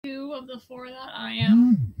of the 4 that I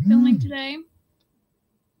am filming today.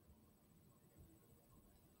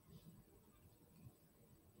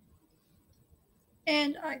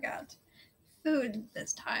 And I got food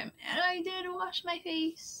this time. And I did wash my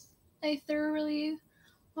face. I thoroughly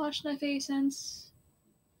washed my face since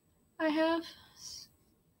I have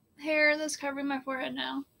hair that's covering my forehead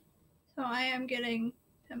now. So I am getting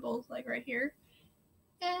pimples like right here.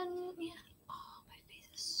 And yeah, oh, my face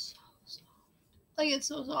is so soft. Like it's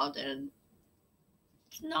so soft and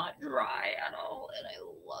it's not dry at all, and I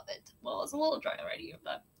love it. Well, it's a little dry right here,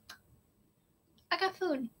 but I got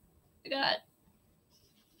food. I got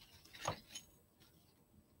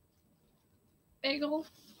bagel,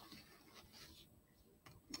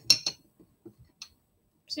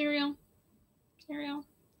 cereal.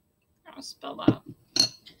 I'll spell that.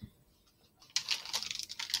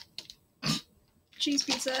 Cheese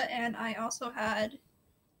pizza, and I also had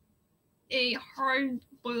a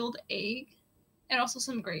hard-boiled egg, and also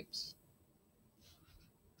some grapes.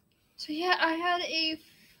 So yeah, I had a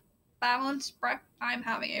balanced breakfast. I'm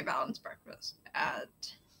having a balanced breakfast at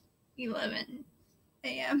 11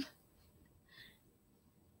 a.m.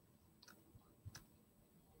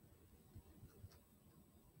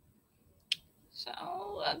 So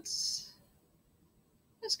let's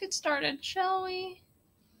get started, shall we?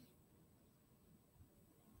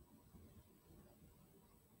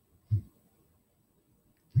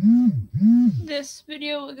 This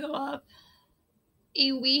video will go up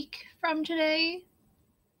a week from today.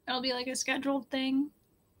 It'll be like a scheduled thing.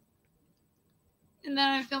 And then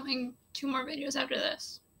I'm filming 2 more videos after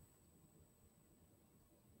this.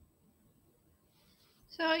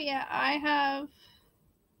 So yeah, I have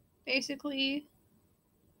basically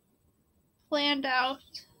planned out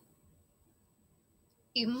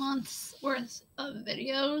a month's worth of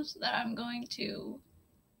videos that I'm going to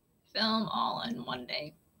film all in one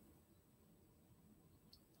day.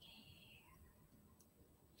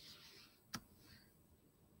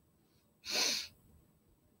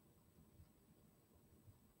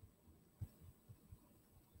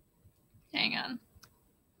 Hang on.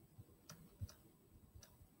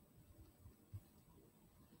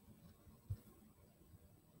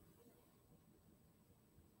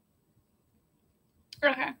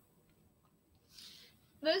 Okay.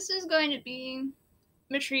 This is going to be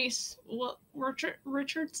Mitrice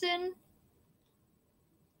Richardson.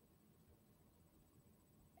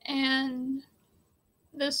 And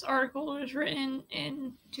this article was written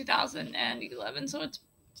in 2011, so it's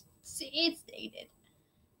dated.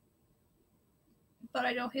 But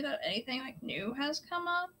I don't think that anything like new has come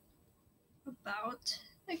up about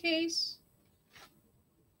the case.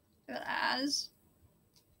 But as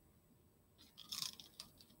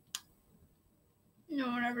no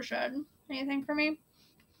one ever said anything for me.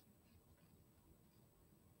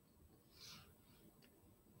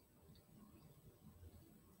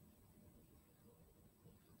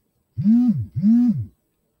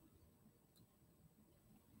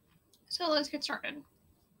 So let's get started.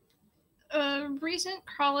 A recent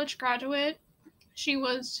college graduate, she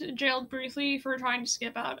was jailed briefly for trying to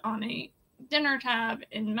skip out on a dinner tab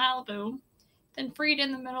in Malibu, then freed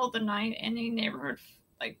in the middle of the night in a neighborhood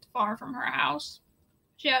like far from her house.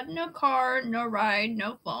 She had no car, no ride,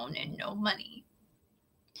 no phone, and no money.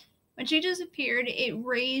 When she disappeared, it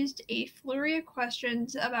raised a flurry of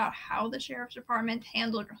questions about how the sheriff's department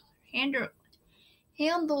handled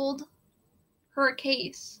her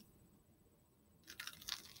case.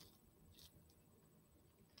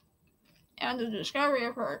 And the discovery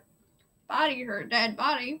of her dead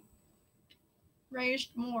body, raised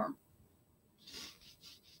more.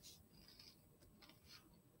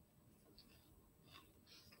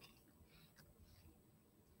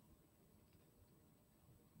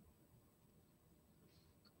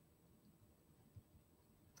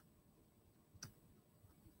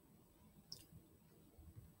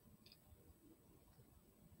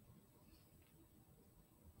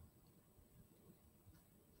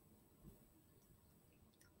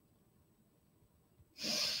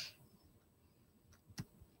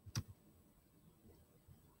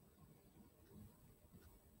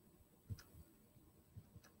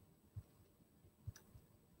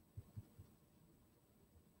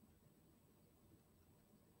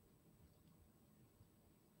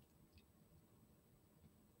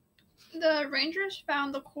 The Rangers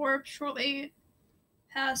found the corpse shortly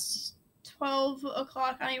past 12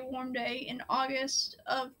 o'clock on a warm day in August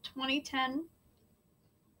of 2010.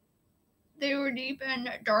 They were deep in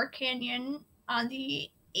Dark Canyon on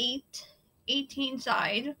the 18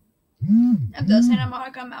 side of the Santa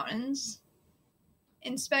Monica Mountains,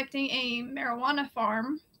 inspecting a marijuana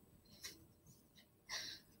farm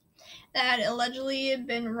that had allegedly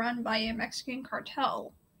been run by a Mexican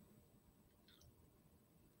cartel.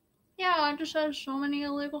 Yeah, I just said so many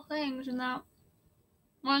illegal things in that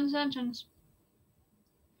one sentence.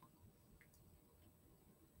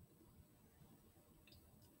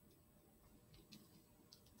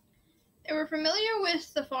 They were familiar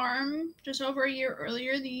with the farm. Just over a year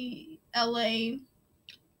earlier, the LA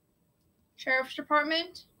Sheriff's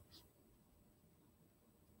Department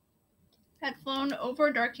had flown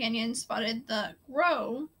over Dark Canyon, spotted the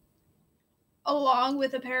grow, along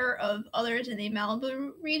with a pair of others in the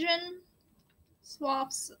Malibu region.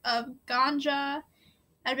 Swaths of ganja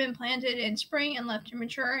had been planted in spring and left to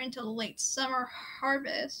mature until the late summer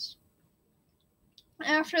harvest.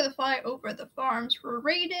 After the flyover, the farms were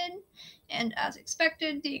raided, and as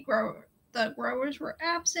expected, the growers were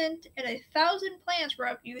absent, and 1,000 plants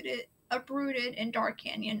were uprooted in Dark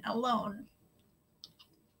Canyon alone.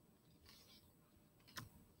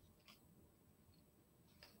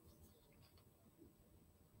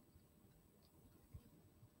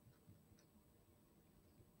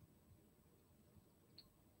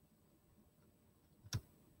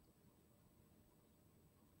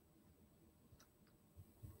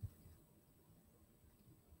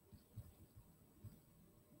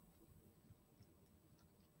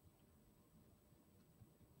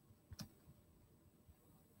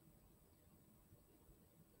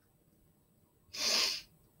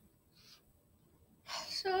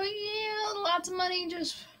 So yeah, lots of money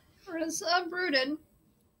just was uprooted.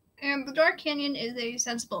 And the Dark Canyon is a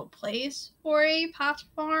sensible place for a pot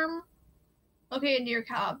farm located near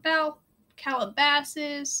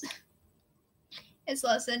Calabasas. It's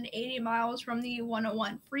less than 80 miles from the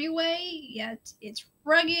 101 freeway, yet it's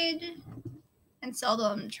rugged and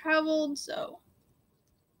seldom traveled, so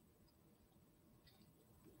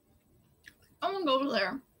no one goes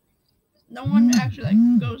there. No one actually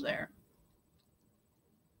goes there.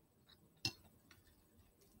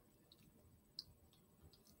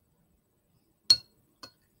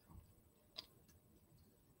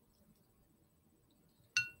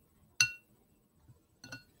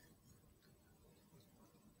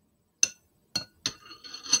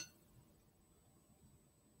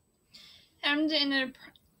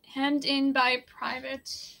 Hemmed in by private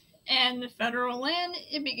and federal land,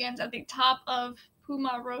 it begins at the top of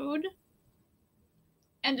Puma Road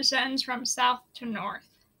and descends from south to north.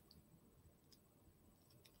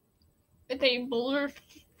 With a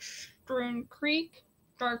boulder-strewn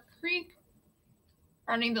Dark Creek,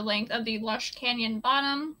 running the length of the lush canyon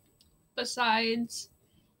bottom, besides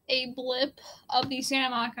a blip of the Santa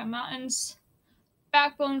Monica Mountains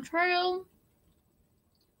Backbone Trail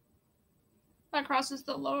that crosses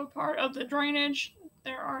the lower part of the drainage.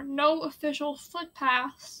 There are no official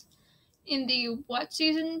footpaths. In the wet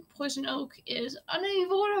season, Poison Oak is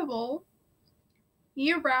unavoidable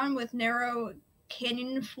year-round with narrow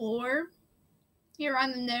canyon floor.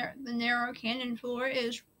 Year-round, the narrow canyon floor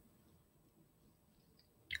is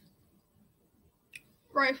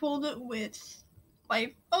rifled with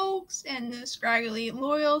live oaks and the scraggly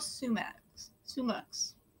loyal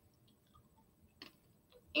sumacs.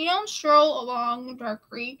 You don't stroll along Dark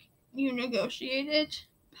Creek, you negotiate it,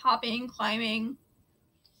 hopping, climbing,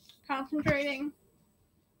 concentrating.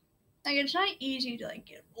 Like, it's not easy to,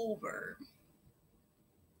 get over.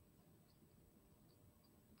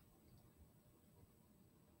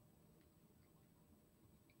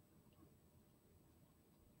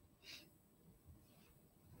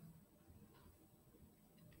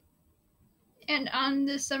 And on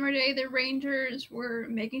this summer day, the rangers were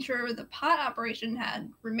making sure the pot operation had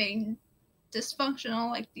remained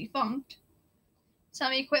dysfunctional, defunct.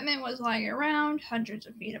 Some equipment was lying around, hundreds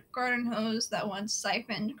of feet of garden hose that once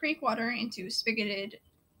siphoned creek water into spigoted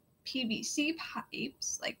PVC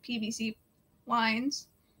pipes, PVC lines,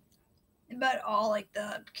 but all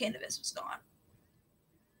the cannabis was gone.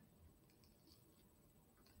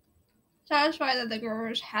 Satisfied that the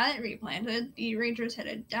growers hadn't replanted, the rangers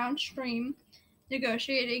headed downstream,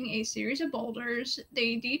 negotiating a series of boulders.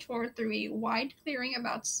 They detoured through a wide clearing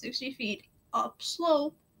about 60 feet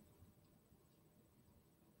upslope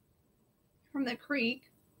from the creek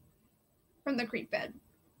bed.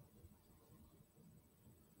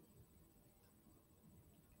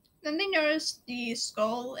 Then they noticed the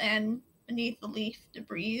skull and, beneath the leaf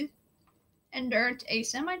debris and dirt, a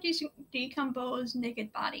semi-decomposed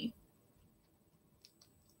naked body.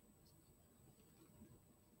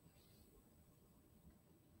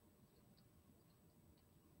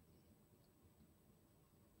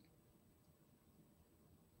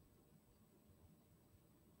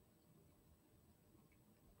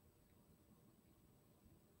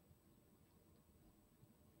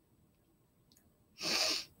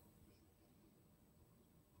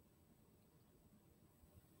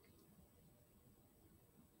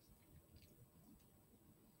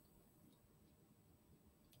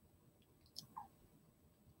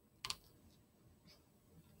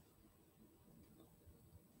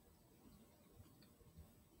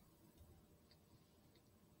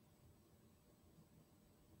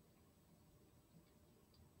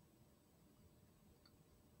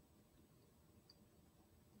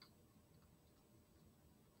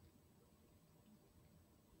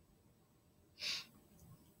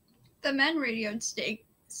 The men radioed State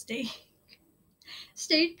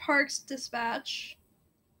Parks Dispatch,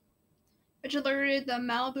 which alerted the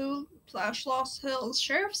Malibu/Lost Hills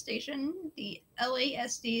Sheriff's Station, the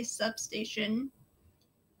LASD substation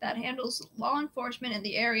that handles law enforcement in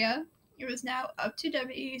the area. It was now up to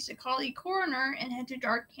deputies to call the coroner and head to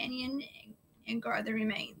Dark Canyon and guard the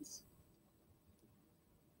remains.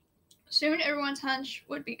 Soon everyone's hunch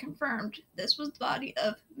would be confirmed. This was the body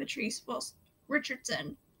of Mitrice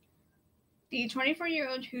Richardson, the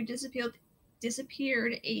 24-year-old who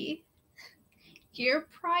disappeared a year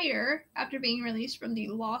prior after being released from the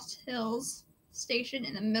Lost Hills station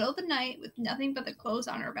in the middle of the night with nothing but the clothes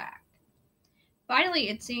on her back. Finally,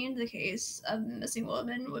 it seemed the case of the missing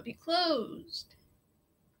woman would be closed.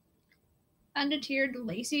 Undeterred,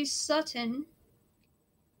 Lacey Sutton,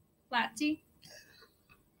 Lattis,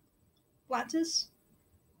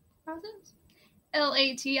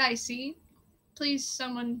 Latic, please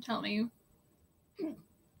someone tell me.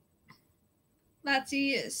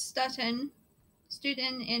 Latsi Sutton,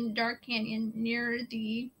 student in Dark Canyon near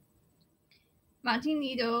the Monte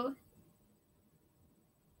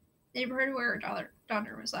neighborhood where her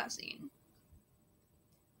daughter was last seen.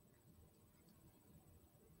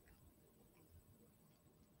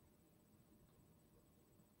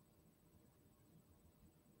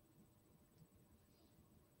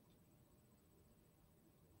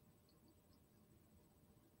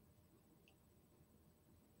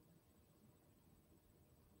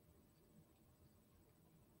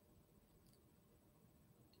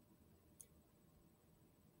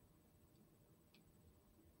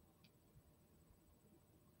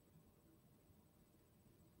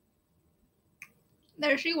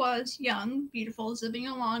 There she was, young, beautiful, zipping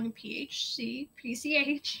along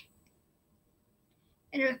PCH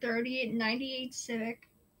in her 98 Civic,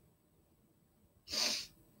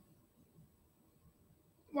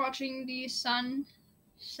 watching the sun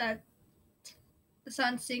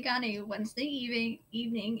sink on a Wednesday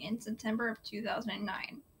evening in September of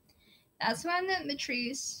 2009. That's when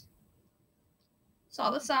Mitrice saw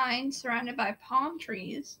the sign surrounded by palm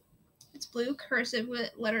trees. It's blue cursive with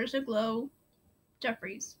letters aglow.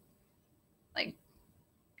 Jeffries. Like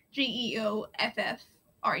Geoffruys.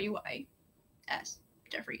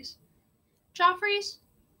 Jeffries. Joffreys?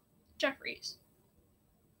 Jeffries.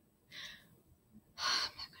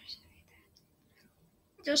 I'm not going to say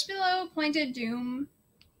that. Just below Pointed Doom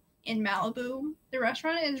in Malibu, the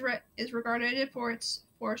restaurant is regarded for its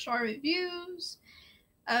 4-star reviews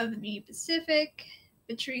of the Pacific.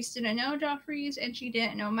 Mitrice didn't know Joffreys and she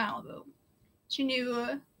didn't know Malibu. She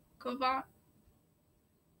knew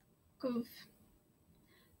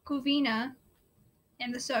Covina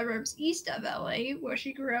in the suburbs east of LA, where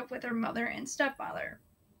she grew up with her mother and stepfather.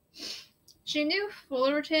 She knew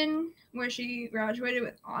Fullerton, where she graduated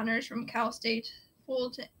with honors from Cal State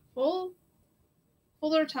Fullerton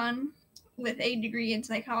with a degree in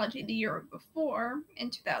psychology the year before, in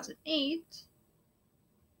 2008.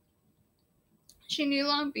 She knew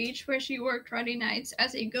Long Beach, where she worked Friday nights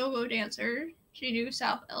as a go-go dancer. She knew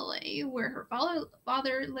South LA, where her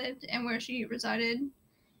father lived and where she resided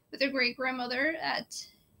with her great-grandmother at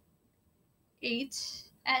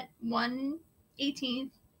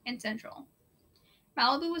 118th and Central.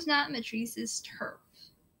 Malibu was not Mitrice's turf.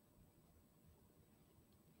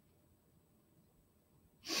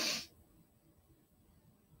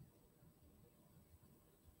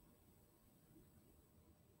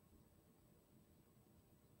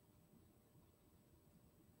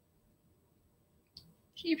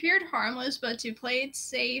 She appeared harmless, but to play it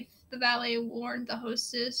safe, the valet warned the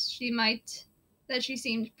hostess that she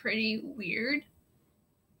seemed pretty weird.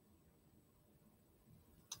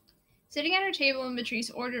 Sitting at her table,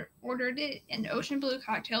 Mitrice ordered an ocean blue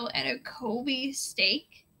cocktail and a Kobe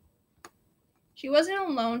steak. She wasn't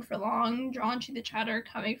alone for long, drawn to the chatter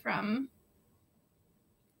coming from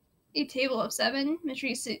a table of 7.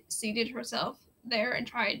 Mitrice seated herself there and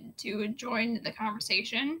tried to join the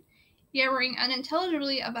conversation, yammering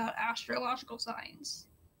unintelligibly about astrological signs.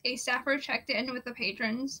 A staffer checked in with the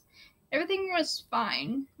patrons. Everything was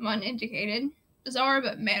fine, one indicated. Bizarre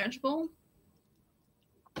but manageable.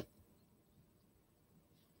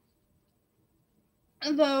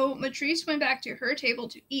 Though Mitrice went back to her table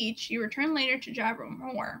to eat, she returned later to jabber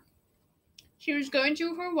more. She was going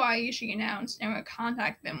to Hawaii, she announced, and would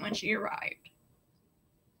contact them when she arrived.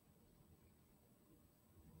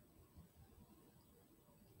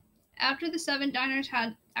 After the 7 diners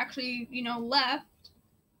had actually, left,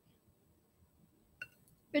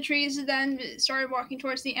 Mitrice then started walking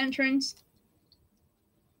towards the entrance,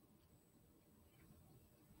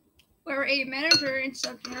 where However, a manager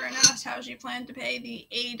interrupted her and asked how she planned to pay the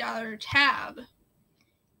 $80 tab.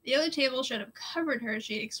 The other table should have covered her,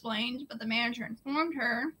 she explained, but the manager informed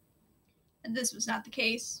her that this was not the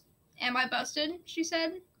case. Am I busted? She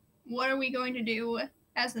said. What are we going to do?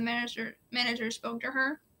 As the manager spoke to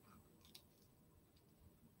her.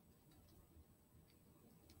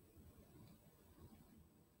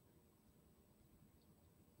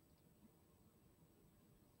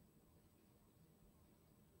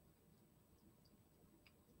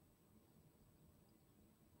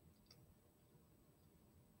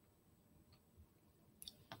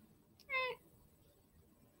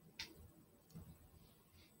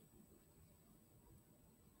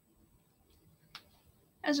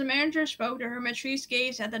 As the manager spoke to her, Mitrice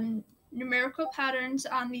gazed at the numerical patterns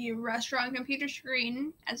on the restaurant computer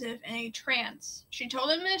screen as if in a trance. She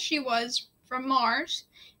told him that she was from Mars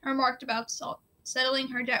and remarked about settling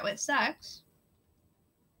her debt with sex.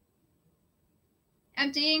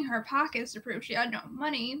 Emptying her pockets to prove she had no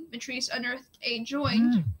money, Mitrice unearthed a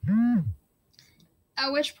joint,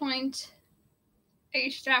 at which point a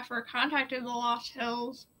staffer contacted the Lost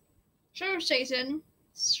Hills Sheriff Station.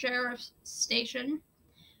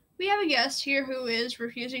 We have a guest here who is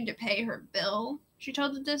refusing to pay her bill, she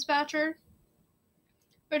told the dispatcher.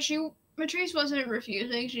 But Mitrice wasn't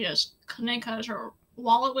refusing, she just couldn't because her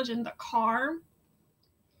wallet was in the car.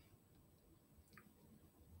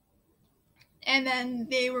 And then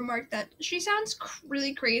they remarked that she sounds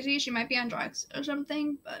really crazy, she might be on drugs or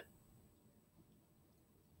something, but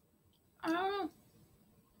I don't know.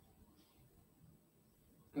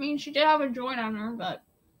 I mean, she did have a joint on her, but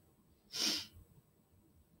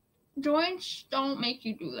joints don't make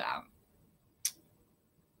you do that.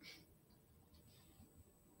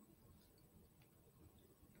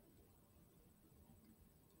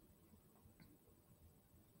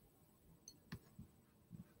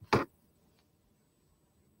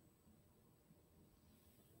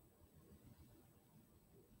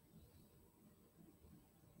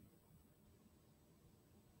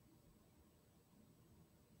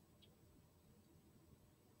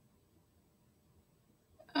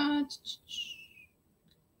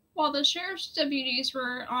 While the sheriff's deputies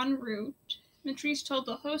were en route, Mitrice told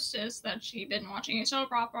the hostess that she'd been watching a soap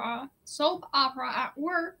opera at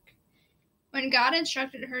work when God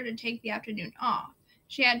instructed her to take the afternoon off.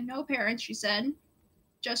 She had no parents, she said,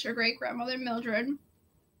 just her great-grandmother Mildred.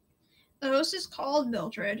 The hostess called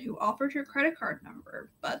Mildred, who offered her credit card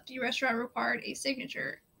number, but the restaurant required a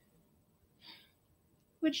signature.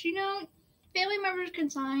 Which, family members can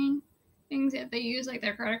sign things if they use,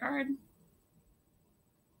 their credit card.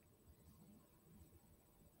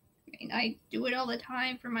 I do it all the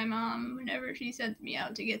time for my mom. Whenever she sends me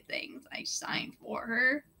out to get things, I sign for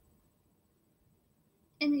her.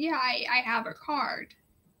 And yeah, I have her card.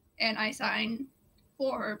 And I sign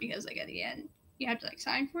for her because, at the end, you have to,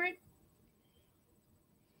 sign for it.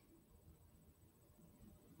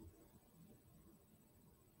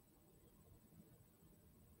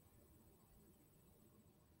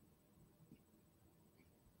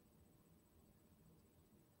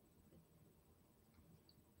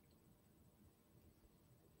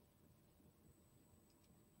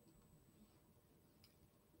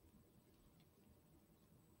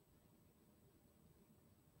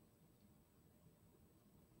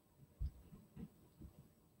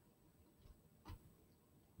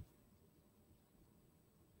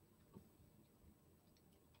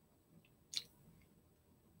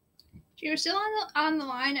 She was still on the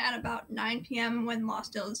line at about 9 p.m. when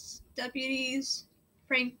Lost Hills deputies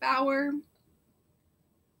Frank Bauer,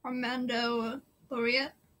 Armando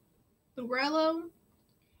Lorello,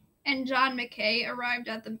 and John McKay arrived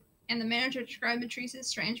and the manager described Mitrice's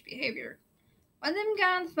strange behavior. One of them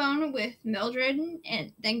got on the phone with Mildred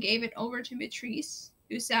and then gave it over to Mitrice,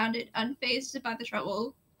 who sounded unfazed by the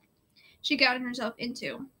trouble she got herself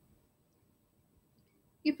into.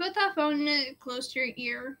 You put that phone close to your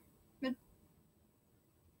ear,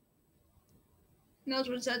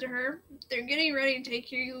 Mildred said to her. They're getting ready to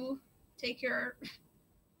take your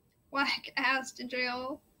whack ass to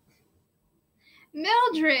jail.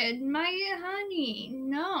 Mildred, my honey,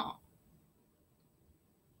 no.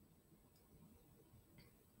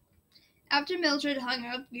 After Mildred hung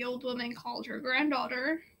up, the old woman called her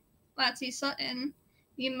granddaughter, Latsy Sutton,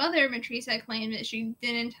 the mother Mitrice had claimed that she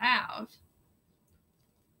didn't have.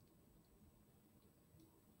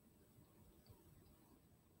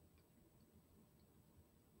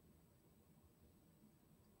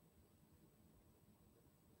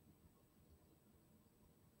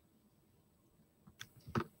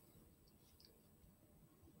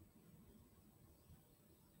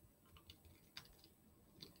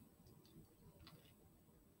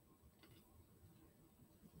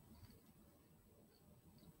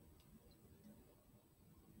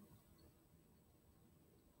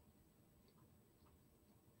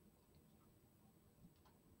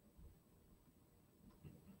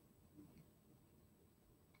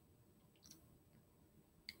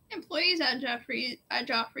 Employees at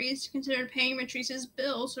Joffrey's considered paying Mitrice's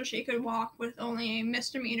bill so she could walk with only a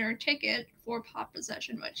misdemeanor ticket for pot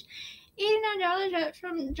possession, which $89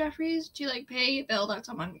 from Jeffries to pay a bill that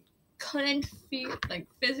someone couldn't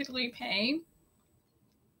physically pay.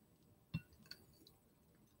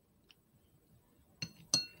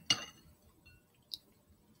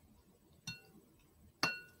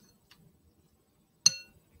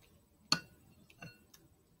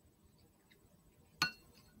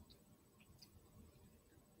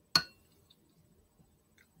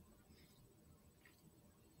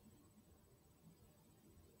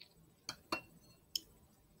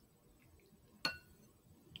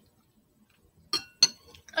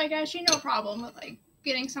 I see no problem with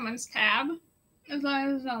getting someone's tab as long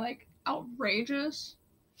as it's not outrageous.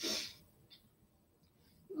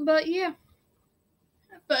 But yeah.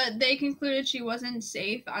 But they concluded she wasn't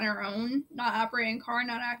safe on her own, not operating a car,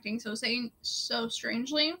 not acting so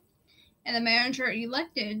strangely, and the manager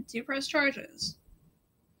elected to press charges.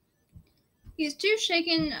 He's too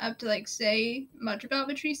shaken up to say much about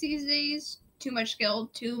Mitrice these days. Too much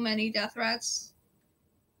guilt, too many death threats,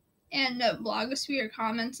 and blogosphere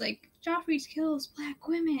comments Joffrey kills black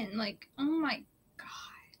women. Oh my god.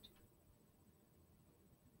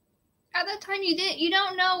 At that time, you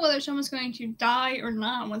don't know whether someone's going to die or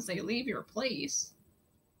not once they leave your place.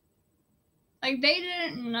 They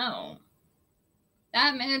didn't know.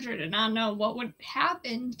 That manager did not know what would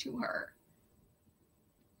happen to her.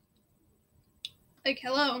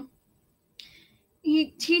 Hello.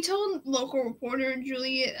 He told local reporter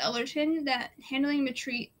Juliet Ellerton that handing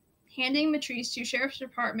Mitrice to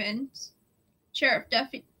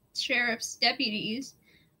sheriff's deputies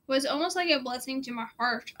was almost like a blessing to my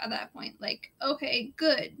heart at that point. Okay,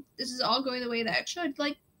 good. This is all going the way that it should.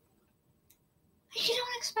 You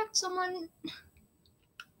don't expect someone...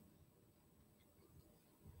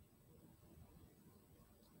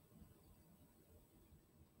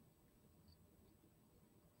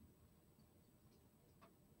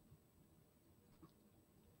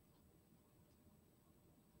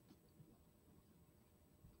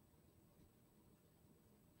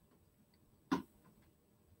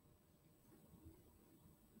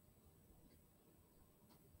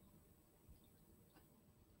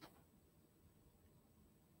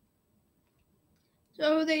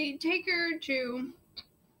 So they take her to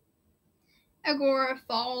Agora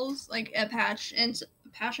Falls, a patch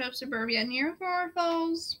of suburbia near Agora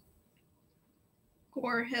Falls.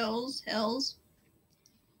 Gore Hills.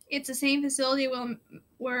 It's the same facility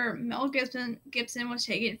where Mel Gibson was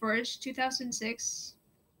taken for his 2006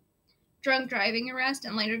 drunk driving arrest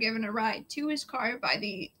and later given a ride to his car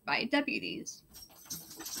by deputies.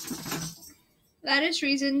 That is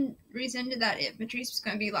reason that if Mitrice was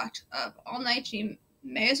going to be locked up all night, she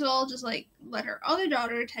may as well just let her other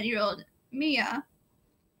daughter, 10-year-old Mia,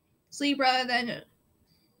 sleep rather than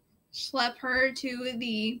schlep her to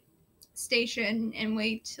the station and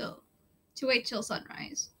wait till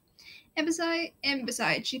sunrise. And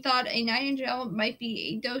besides, she thought a night in jail might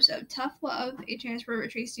be a dose of tough love, a chance for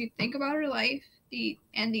Mitrice to think about her life. The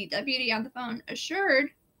deputy on the phone assured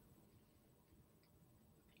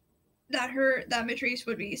that Mitrice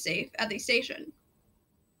would be safe at the station.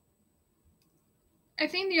 I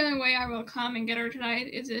think the only way I will come and get her tonight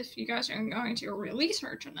is if you guys are going to release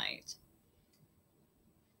her tonight.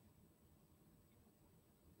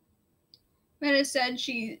 But it said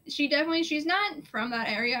she's not from that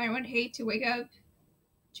area. I would hate to wake up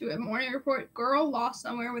to a morning report, girl lost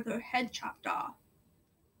somewhere with her head chopped off.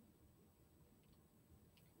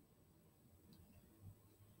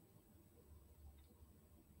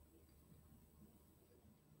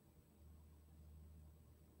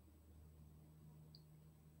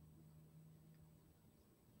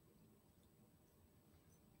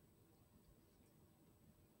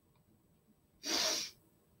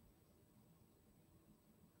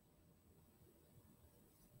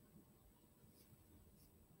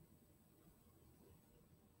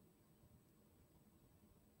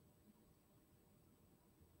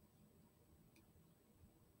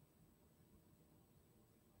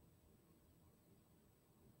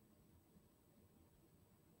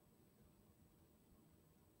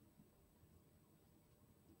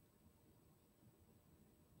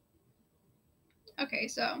 Okay,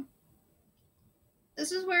 so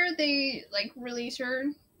this is where they release her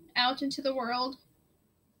out into the world.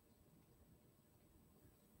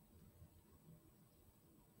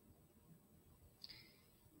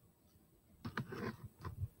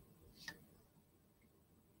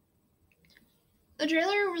 The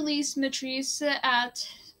jailer released Mitrice at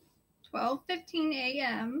 12:15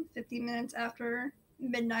 a.m., 50 minutes after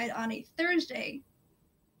midnight on a Thursday.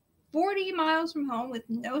 40 miles from home with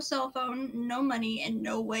no cell phone, no money, and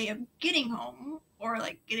no way of getting home, or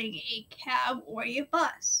like getting a cab or a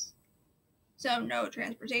bus. So no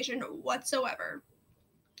transportation whatsoever.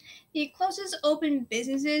 The closest open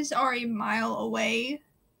businesses are a mile away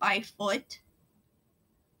by foot,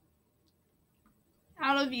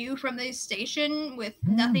 out of view from the station, with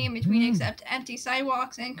nothing in between except empty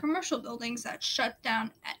sidewalks and commercial buildings that shut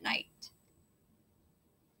down at night.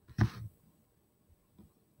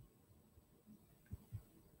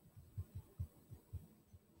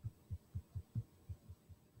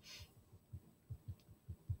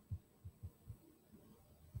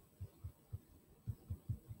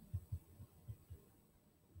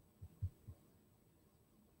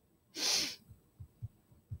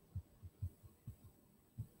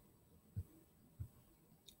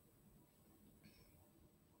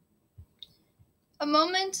 A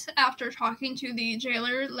moment after talking to the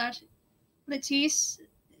jailer, Mitrice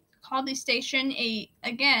called the station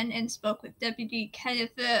again and spoke with Deputy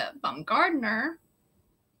Kenneth Baumgartner.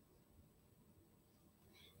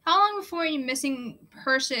 How long before a missing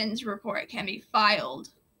persons report can be filed?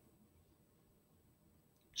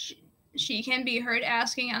 She can be heard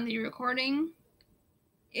asking on the recording.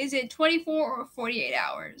 Is it 24 or 48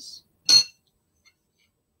 hours?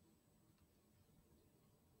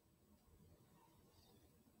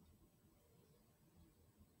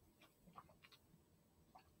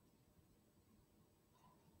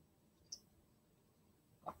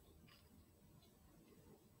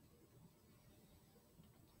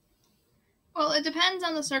 Well, it depends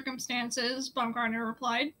on the circumstances, Baumgartner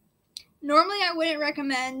replied. Normally, I wouldn't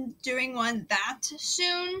recommend doing one that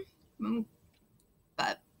soon,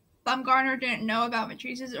 but Baumgartner didn't know about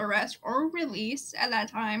Mitrice's arrest or release at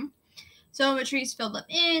that time, so Mitrice filled them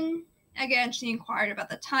in. Again, she inquired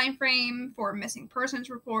about the time frame for missing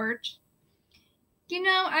persons report.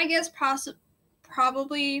 I guess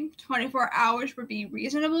probably 24 hours would be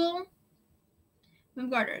reasonable,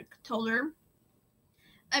 Baumgartner told her.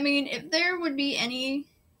 I mean, if there would be any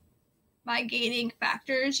mitigating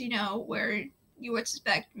factors, where you would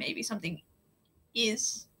suspect maybe something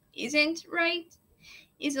isn't right,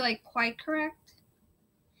 is it like quite correct?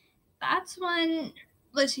 That's when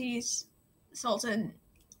Mitrice Sultan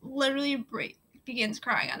literally begins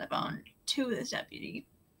crying on the phone to this deputy.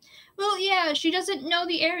 Well, yeah, she doesn't know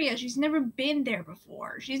the area. She's never been there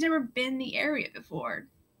before. She's never been in the area before.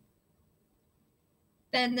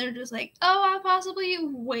 Then they're just like, oh, I'll possibly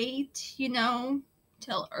wait,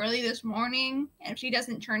 till early this morning. And if she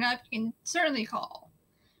doesn't turn up, you can certainly call.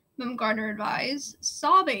 Baumgartner advised.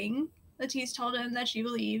 Sobbing, Mitrice told him that she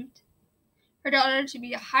believed her daughter to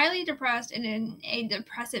be highly depressed and in a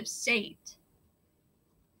depressive state,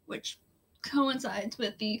 which coincides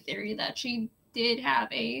with the theory that she did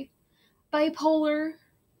have a bipolar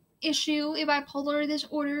issue, a bipolar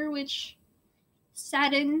disorder, which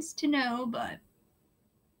saddens to know, but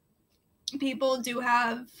people do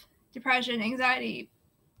have depression, anxiety,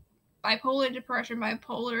 bipolar depression,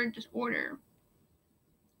 bipolar disorder.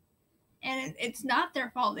 And it's not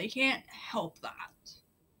their fault. They can't help that.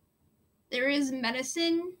 There is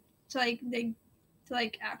medicine to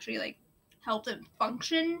actually help them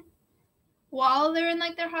function while they're in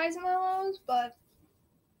their highs and lows, but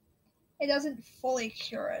it doesn't fully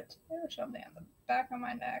cure it. There's something on the back of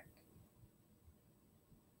my neck.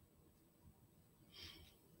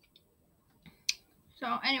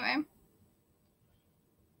 So anyway,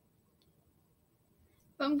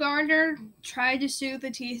 Baumgartner tried to soothe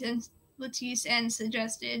Mitrice and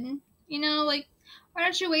suggested, why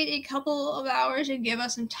don't you wait a couple of hours and give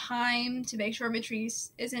us some time to make sure Mitrice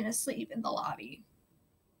isn't asleep in the lobby?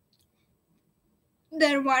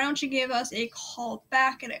 Then why don't you give us a call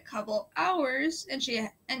back in a couple hours, and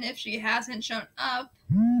if she hasn't shown up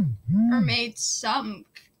or made some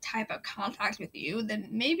type of contact with you, then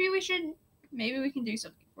maybe we can do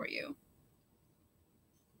something for you.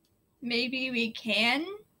 Maybe we can?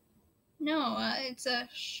 No, it's a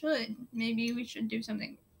should. Maybe we should do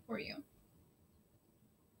something for you.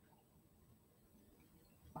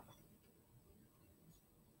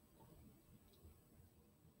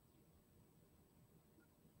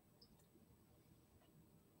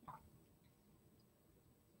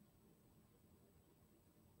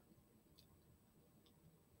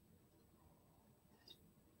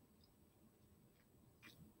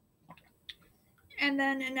 And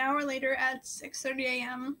then an hour later at 6:30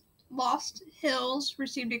 a.m., Lost Hills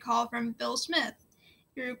received a call from Bill Smith,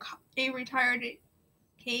 a retired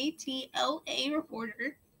KTLA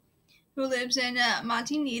reporter who lives in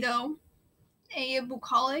Montenegro, a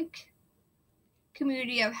bucolic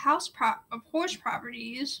community of horse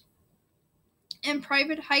properties and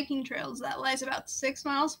private hiking trails that lies about 6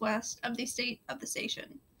 miles west of the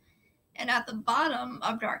station and at the bottom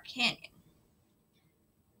of Dark Canyon.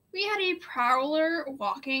 We had a prowler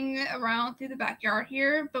walking around through the backyard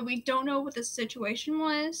here, but we don't know what the situation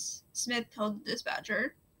was, Smith told the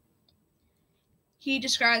dispatcher. He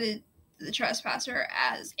described the trespasser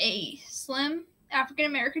as a slim African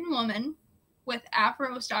American woman with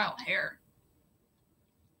Afro-style hair.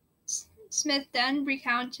 Smith then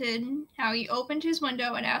recounted how he opened his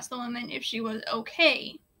window and asked the woman if she was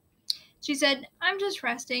okay. She said, "I'm just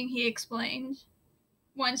resting," he explained.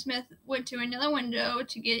 When Smith went to another window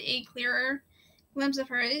to get a clearer glimpse of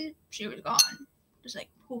her, she was gone. Just like,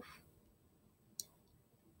 poof.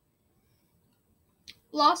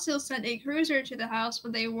 Law still sent a cruiser to the house,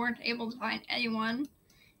 but they weren't able to find anyone.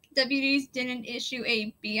 Deputies didn't issue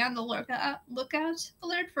a be on the lookout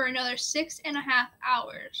alert for another 6.5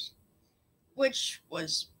 hours, which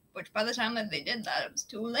by the time that they did that, it was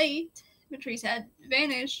too late. Mitrice had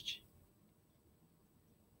vanished.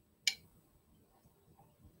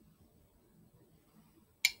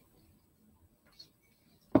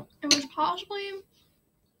 It was possibly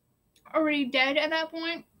already dead at that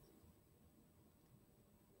point.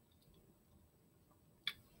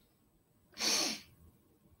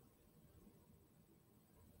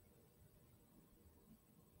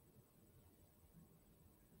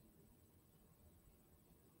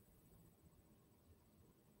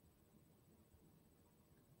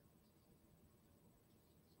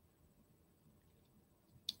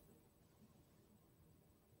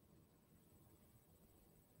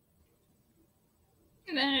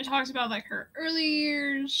 And then it talks about like her early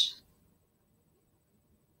years.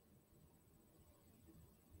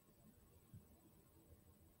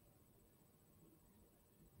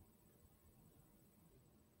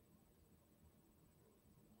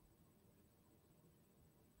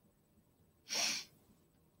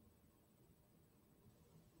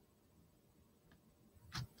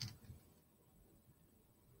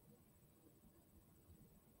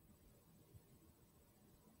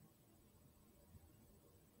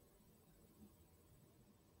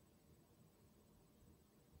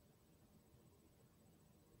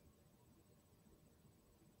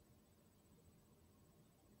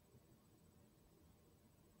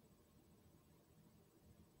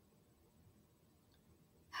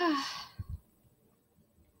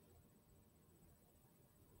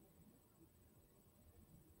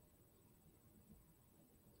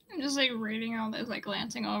 I'm just like reading all this, like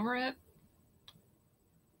glancing over it.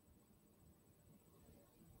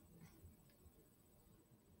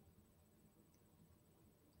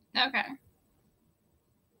 Okay.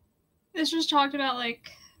 This just talked about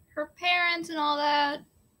like her parents and all that.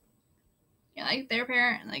 Yeah, like their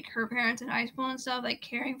parent, like her parents in high school and stuff, like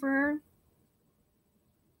caring for her.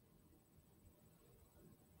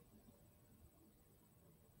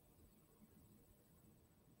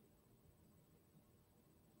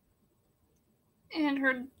 And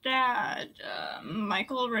her dad,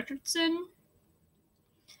 Michael Richardson,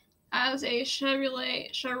 has a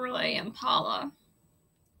Chevrolet Impala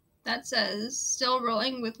that says "Still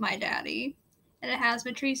rolling with my daddy," and it has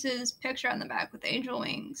Mitrice's picture on the back with angel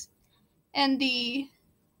wings. And the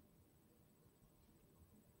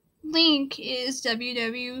link is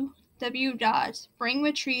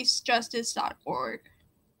www.bringmitricejustice.org.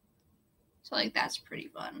 So like that's pretty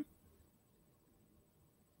fun.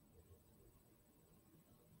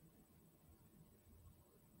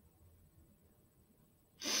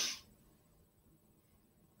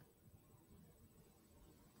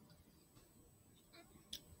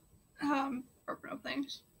 Open up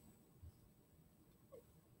things.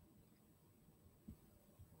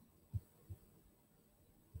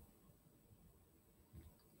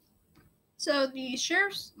 So the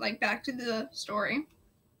sheriff's, like, back to the story.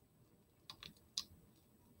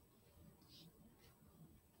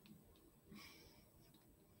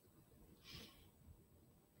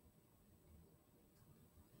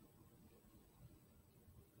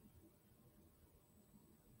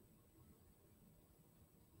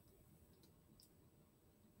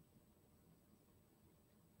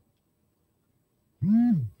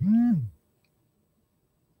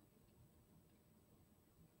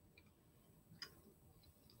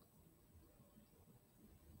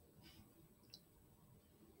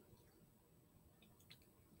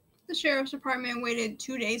 The sheriff's department waited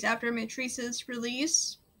 2 days after Mitrice's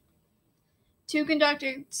release to conduct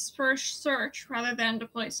its first search rather than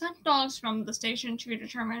deploy scent dogs from the station to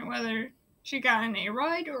determine whether she got in a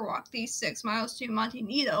ride or walked these 6 miles to Monte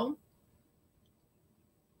Nido.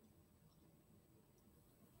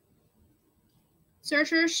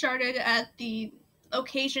 Searchers started at the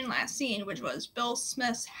location last seen, which was Bill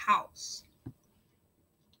Smith's house.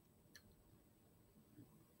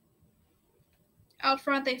 Out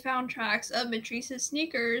front, they found tracks of Mitrice's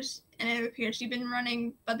sneakers, and it appears she'd been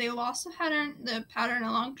running, but they lost the pattern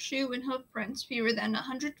along shoe and hoof prints fewer than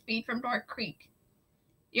 100 feet from Dark Creek.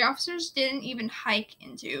 The officers didn't even hike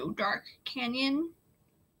into Dark Canyon,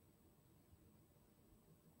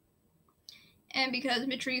 and because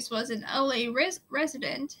Mitrice was an LA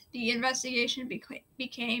resident, the investigation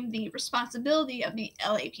became the responsibility of the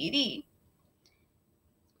LAPD,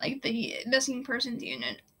 like the missing persons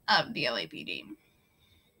unit of the LAPD.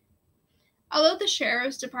 Although the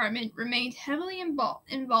sheriff's department remained heavily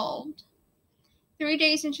involved, 3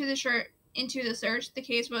 days into the search, the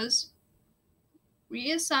case was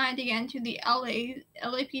reassigned again to the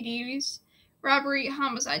LAPD's Robbery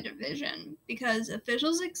Homicide Division because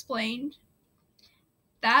officials explained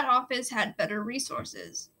that office had better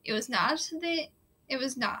resources. It was not.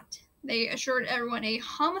 They assured everyone a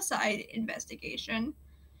homicide investigation.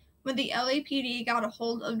 When the LAPD got a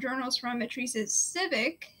hold of journals from Mitrice's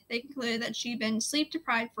Civic, they concluded that she'd been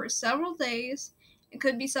sleep-deprived for several days and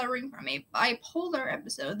could be suffering from a bipolar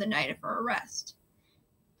episode the night of her arrest.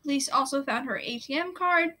 Police also found her ATM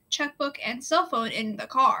card, checkbook, and cell phone in the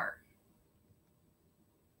car.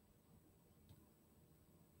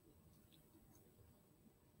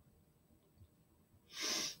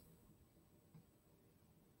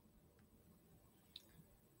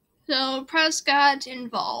 So, press got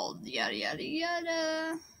involved, yada yada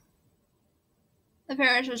yada. The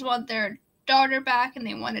parishioners want their daughter back, and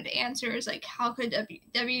they wanted answers like how could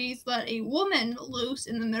deputies let a woman loose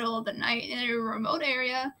in the middle of the night in a remote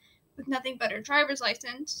area with nothing but her driver's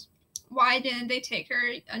license? Why didn't they take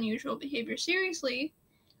her unusual behavior seriously?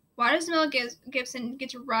 Why does Mel Gibson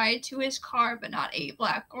get to ride to his car but not a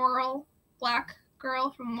black girl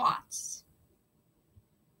from Watts?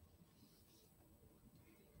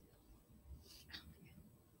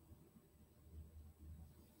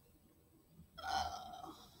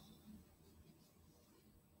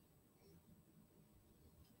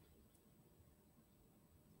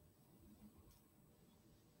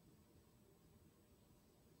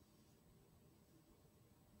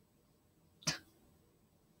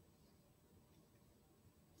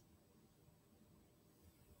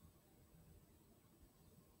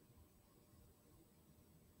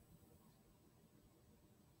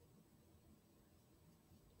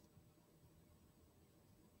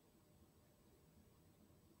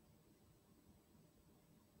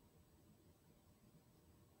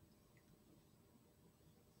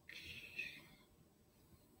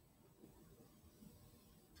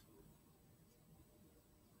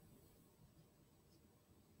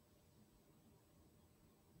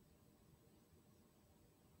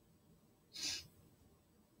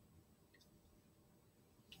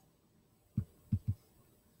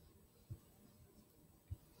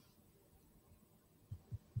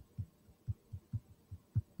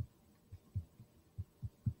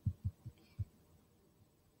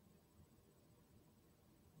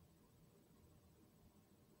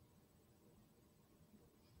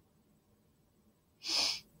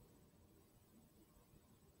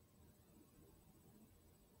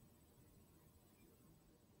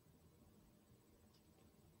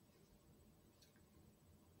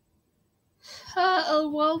 A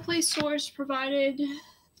well-placed source provided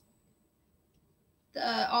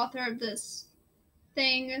the author of this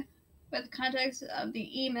thing with context of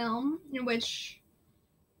the email in which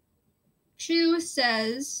Chu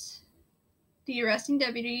says the arresting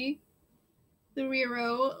deputy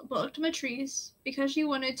Luriero booked Mitrice because he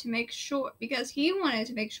wanted to make sure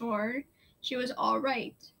she was all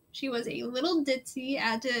right. She was a little ditzy,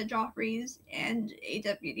 added Joffrey's, and a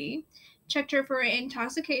deputy checked her for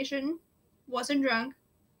intoxication, wasn't drunk,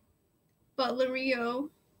 but Luriero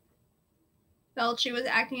felt she was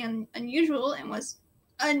acting unusual and was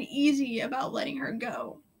uneasy about letting her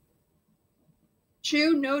go.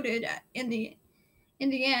 Chu noted in the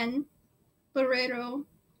end, Luriero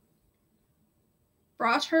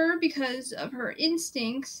brought her because of her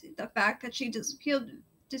instincts. The fact that she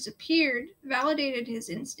disappeared validated his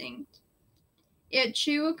instinct. Yet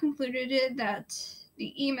Chu concluded that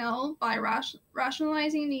the email, by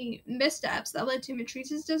rationalizing the missteps that led to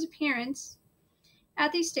Mitrice's disappearance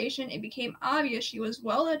at the station, it became obvious she was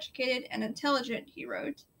well-educated and intelligent, he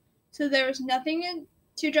wrote, so there was nothing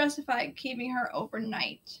to justify keeping her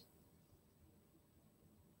overnight.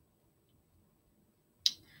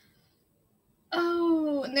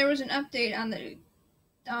 Oh, and there was an update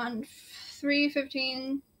on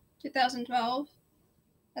 3/15/2012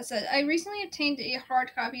 that said, I recently obtained a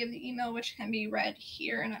hard copy of the email which can be read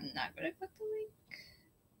here, and I'm not going to click the link.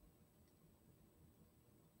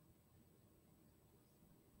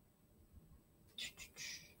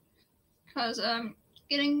 because I'm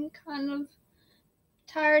getting kind of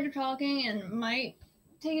tired of talking and might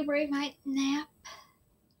take a break, might nap,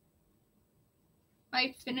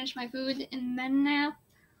 might finish my food and then nap.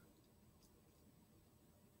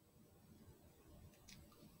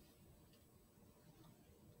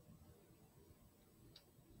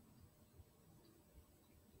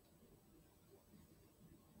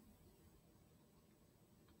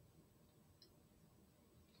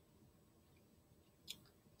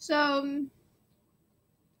 So,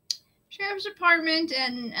 Sheriff's Department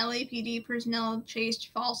and LAPD personnel chased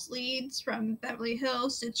false leads from Beverly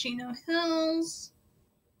Hills to Chino Hills.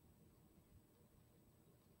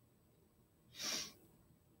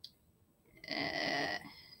 Uh,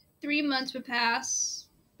 3 months would pass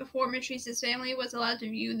before Mitrice's family was allowed to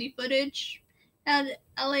view the footage at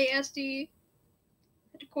LASD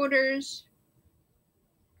headquarters.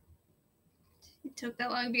 It took that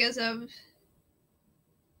long because of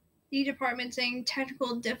the department saying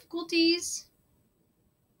technical difficulties.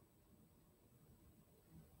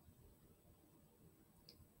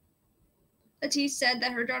 Latisse said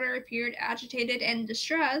that her daughter appeared agitated and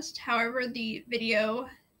distressed. However, the video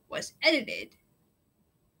was edited,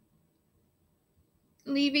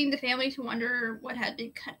 leaving the family to wonder what had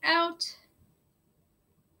been cut out.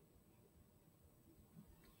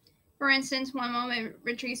 For instance, one moment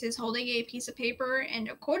Mitrice is holding a piece of paper, and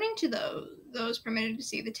according to those permitted to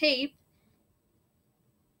see the tape,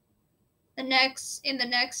 the next,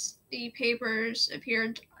 the papers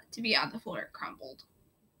appeared to be on the floor, crumpled.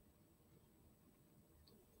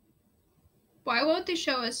 Why won't they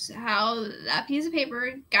show us how that piece of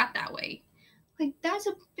paper got that way? Like, that's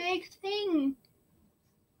a big thing.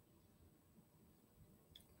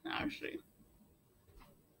 Honestly.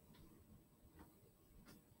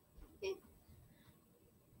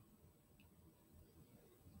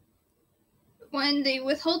 When they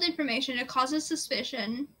withhold information, it causes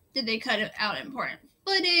suspicion. Did they cut out important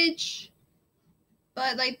footage?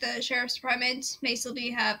 But like the sheriff's department may still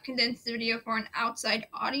have condensed the video for an outside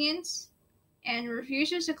audience and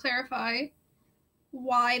refuses to clarify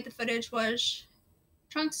why the footage was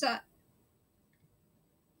trunksted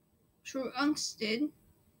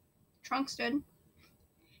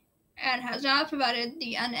and has not provided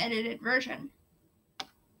the unedited version.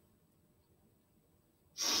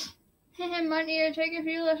 It might need to take a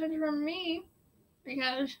few lessons from me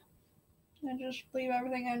because I just leave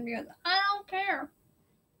everything in because I don't care.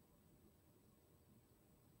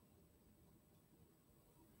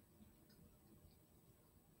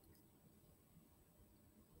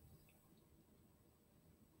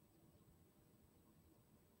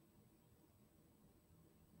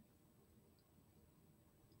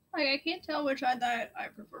 Like, I can't tell which side that I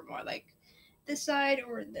prefer more, like this side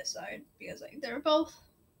or this side, because like they're both.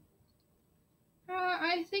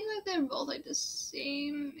 I think like they're both like the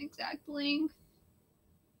same exact length.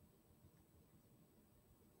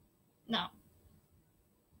 No.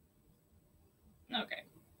 Okay.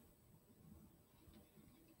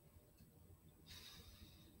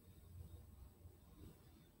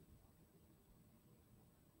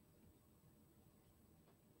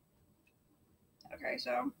 Okay,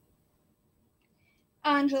 so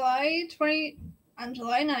on July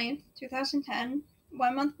 9th, 2010,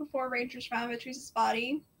 1 month before rangers found Mitrice's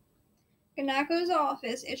body, Ganako's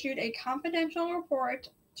office issued a confidential report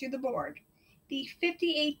to the board. The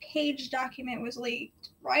 58-page document was leaked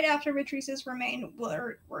right after Mitrice's remains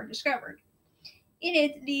were discovered. In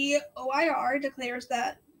it, the OIR declares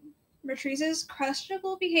that Mitrice's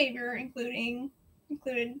questionable behavior included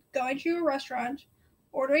going to a restaurant,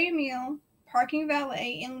 ordering a meal, parking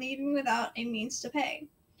valet, and leaving without a means to pay,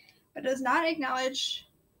 but does not acknowledge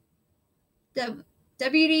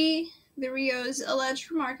Deputy Lirio's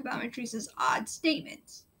alleged remark about Mitrice's odd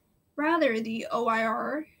statements. Rather, the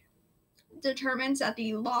OIR determines that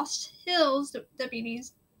the Lost Hills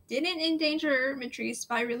deputies didn't endanger Mitrice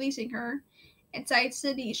by releasing her, and cites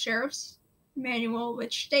the sheriff's manual,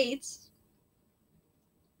 which states,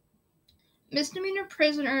 misdemeanor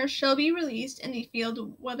prisoners shall be released in the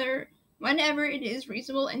field whenever it is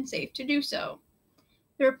reasonable and safe to do so.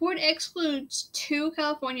 The report excludes 2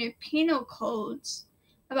 California penal codes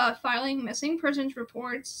about filing missing persons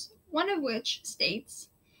reports, one of which states,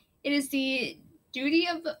 it is the duty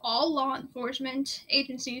of all law enforcement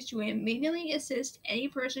agencies to immediately assist any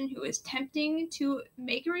person who is attempting to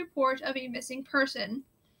make a report of a missing person,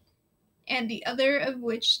 and the other of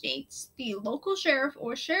which states the local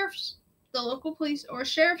police or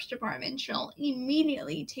sheriff's department shall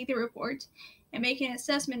immediately take the report and make an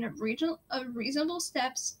assessment of reasonable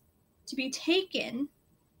steps to be taken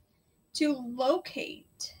to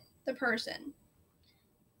locate the person.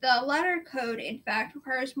 The latter code, in fact,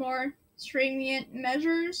 requires more stringent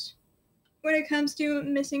measures when it comes to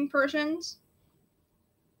missing persons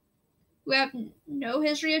who have no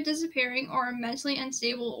history of disappearing or are mentally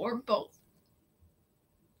unstable or both.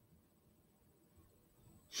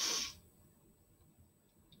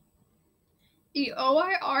 The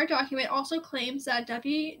OIR document also claims that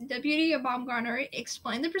Deputy Baumgartner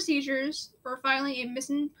explained the procedures for filing a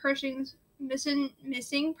missing persons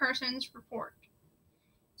report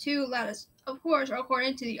to Lattice. Of course,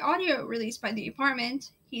 according to the audio released by the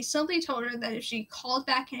department, he simply told her that if she called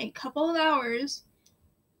back in a couple of hours,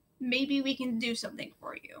 maybe we can do something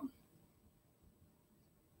for you.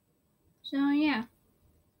 So, yeah.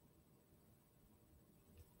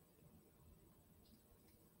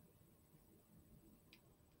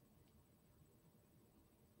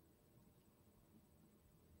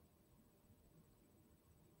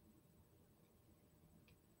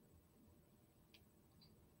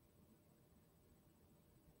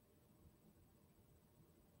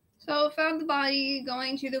 So, found the body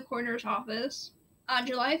going to the coroner's office on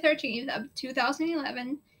July 13th of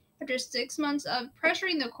 2011. After 6 months of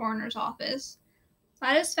pressuring the coroner's office,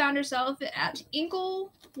 Gladys found herself at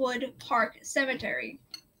Inglewood Park Cemetery,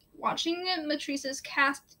 watching Mitrice's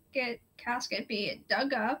casket be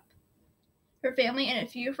dug up. Her family and a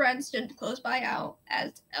few friends stood close by out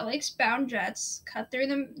as LX-bound jets cut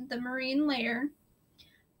through the marine layer,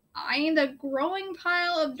 eyeing the growing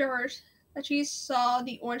pile of dirt that she saw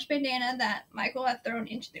the orange bandana that Michael had thrown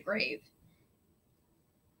into the grave.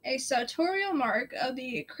 A sartorial mark of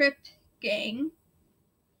the Crypt Gang,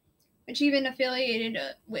 which he'd been affiliated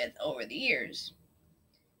with over the years.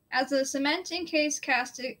 As the cement-encased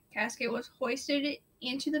casket was hoisted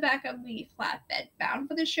into the back of the flatbed bound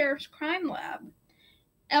for the sheriff's crime lab,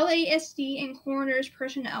 LASD and coroner's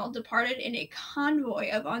personnel departed in a convoy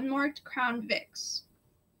of unmarked Crown Vics.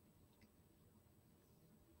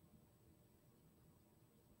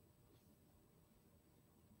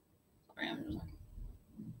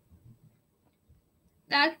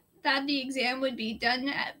 That the exam would be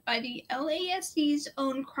done by the LASD's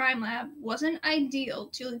own crime lab wasn't ideal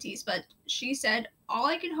to Lettice, but she said, all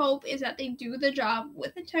I can hope is that they do the job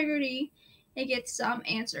with integrity and get some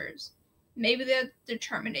answers. Maybe they'll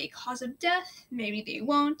determine a cause of death, maybe they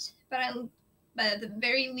won't, but at the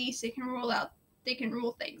very least they can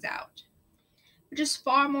rule things out, which is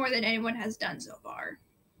far more than anyone has done so far.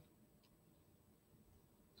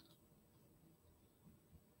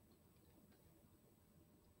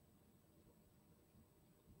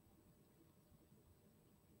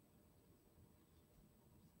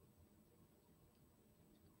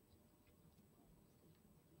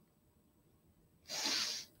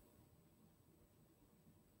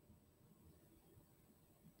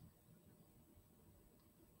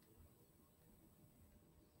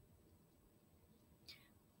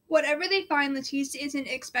 Whatever they find, Lettice isn't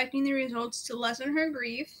expecting the results to lessen her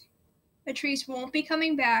grief. Mitrice won't be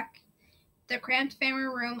coming back. The cramped family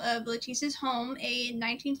room of Lettice's home, a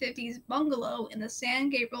 1950s bungalow in the San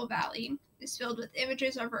Gabriel Valley, is filled with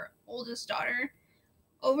images of her oldest daughter,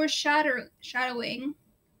 overshadowing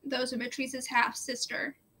those of Mitrice's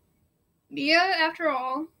half-sister. Mia, after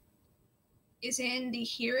all, is in the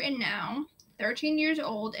here and now, 13 years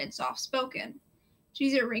old and soft-spoken.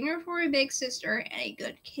 She's a ringer for a big sister and a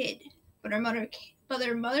good kid, but her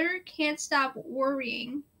mother can't stop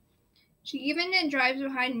worrying. She even drives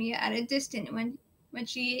behind Mia at a distance when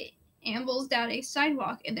she ambles down a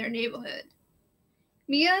sidewalk in their neighborhood.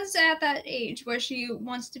 Mia's at that age where she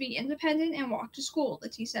wants to be independent and walk to school,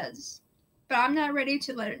 Lettice says. But I'm not ready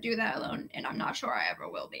to let her do that alone, and I'm not sure I ever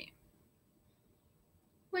will be.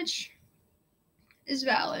 Which is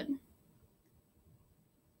valid.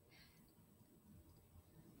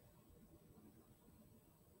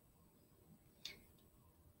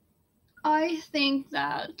 I think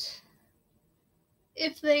that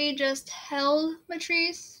if they just held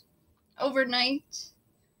Mitrice overnight,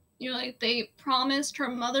 like they promised her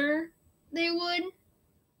mother they would,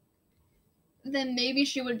 then maybe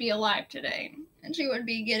she would be alive today. And she would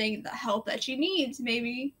be getting the help that she needs,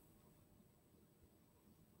 maybe.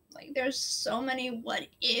 Like, there's so many what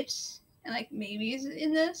ifs and, maybes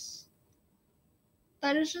in this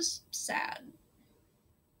that is just sad.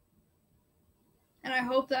 And I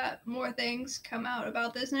hope that more things come out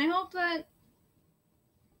about this, and I hope that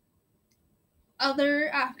other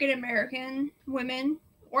African American women,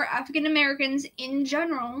 or African Americans in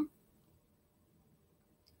general,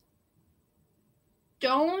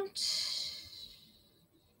 don't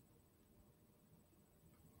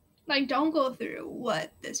go through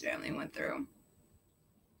what this family went through.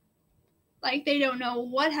 They don't know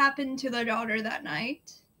what happened to their daughter that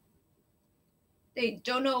night. They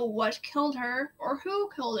don't know what killed her or who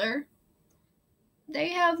killed her. They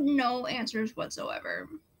have no answers whatsoever.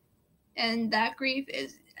 And that grief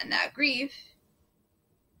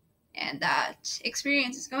and that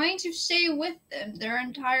experience is going to stay with them their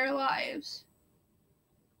entire lives.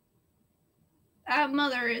 That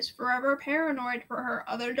mother is forever paranoid for her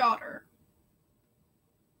other daughter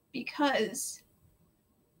because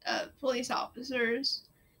of police officers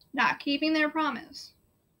not keeping their promise.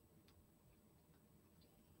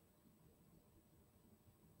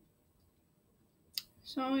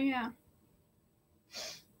 So, yeah.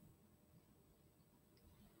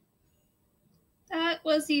 That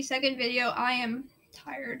was the second video. I am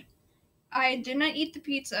tired. I did not eat the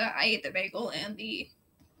pizza. I ate the bagel and the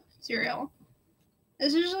cereal.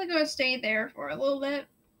 This is usually going to stay there for a little bit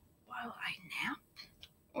while I nap.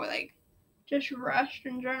 Or, like, just rest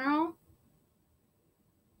in general.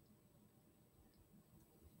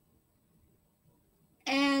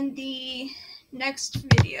 And the next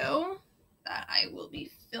video that I will be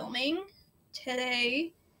filming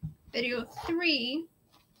today, video 3,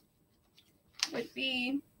 would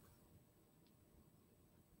be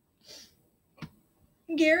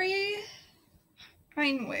Gary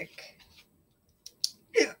Heinwick.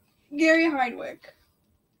 Gary Heinwick.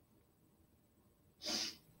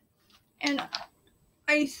 And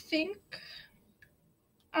I think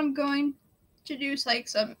I'm going to do like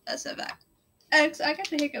some SFX. I got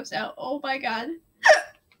the hiccups out. Oh my god.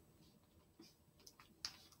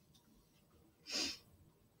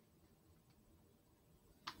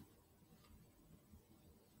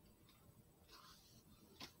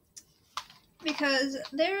 Because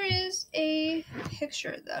there is a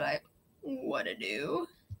picture that I want to do.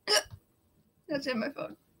 That's in my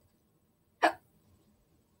phone.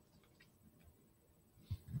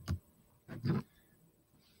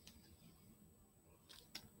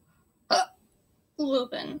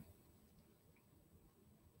 Lupin.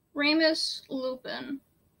 Remus Lupin.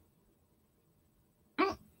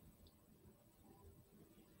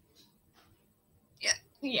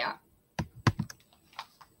 Yeah.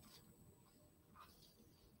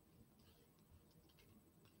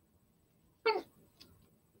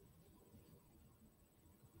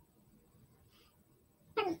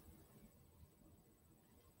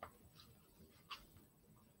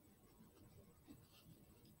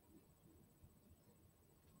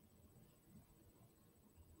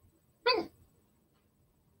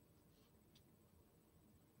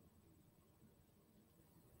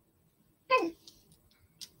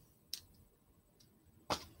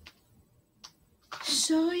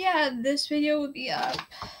 So yeah, this video will be up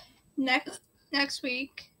next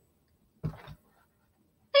week.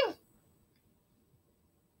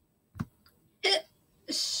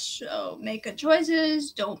 So make good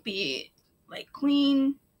choices. Don't be like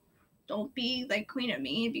Queen. Don't be like Queen of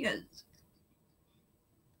Me because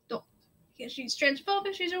she's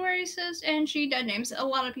transphobic, she's a racist, and she dead names a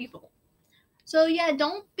lot of people. So yeah,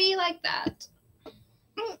 don't be like that.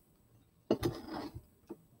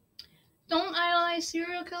 Don't idolize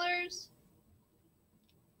serial killers.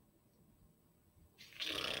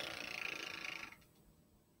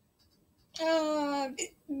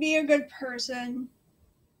 Be a good person.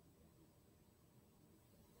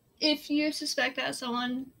 If you suspect that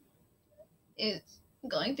someone is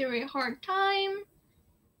going through a hard time,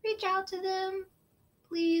 reach out to them.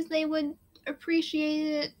 Please, they would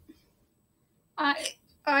appreciate it.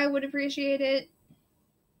 I would appreciate it.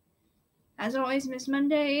 As always, Miss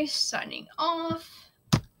Monday, signing off.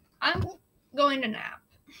 I'm going to nap.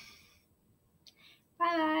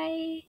 Bye-bye.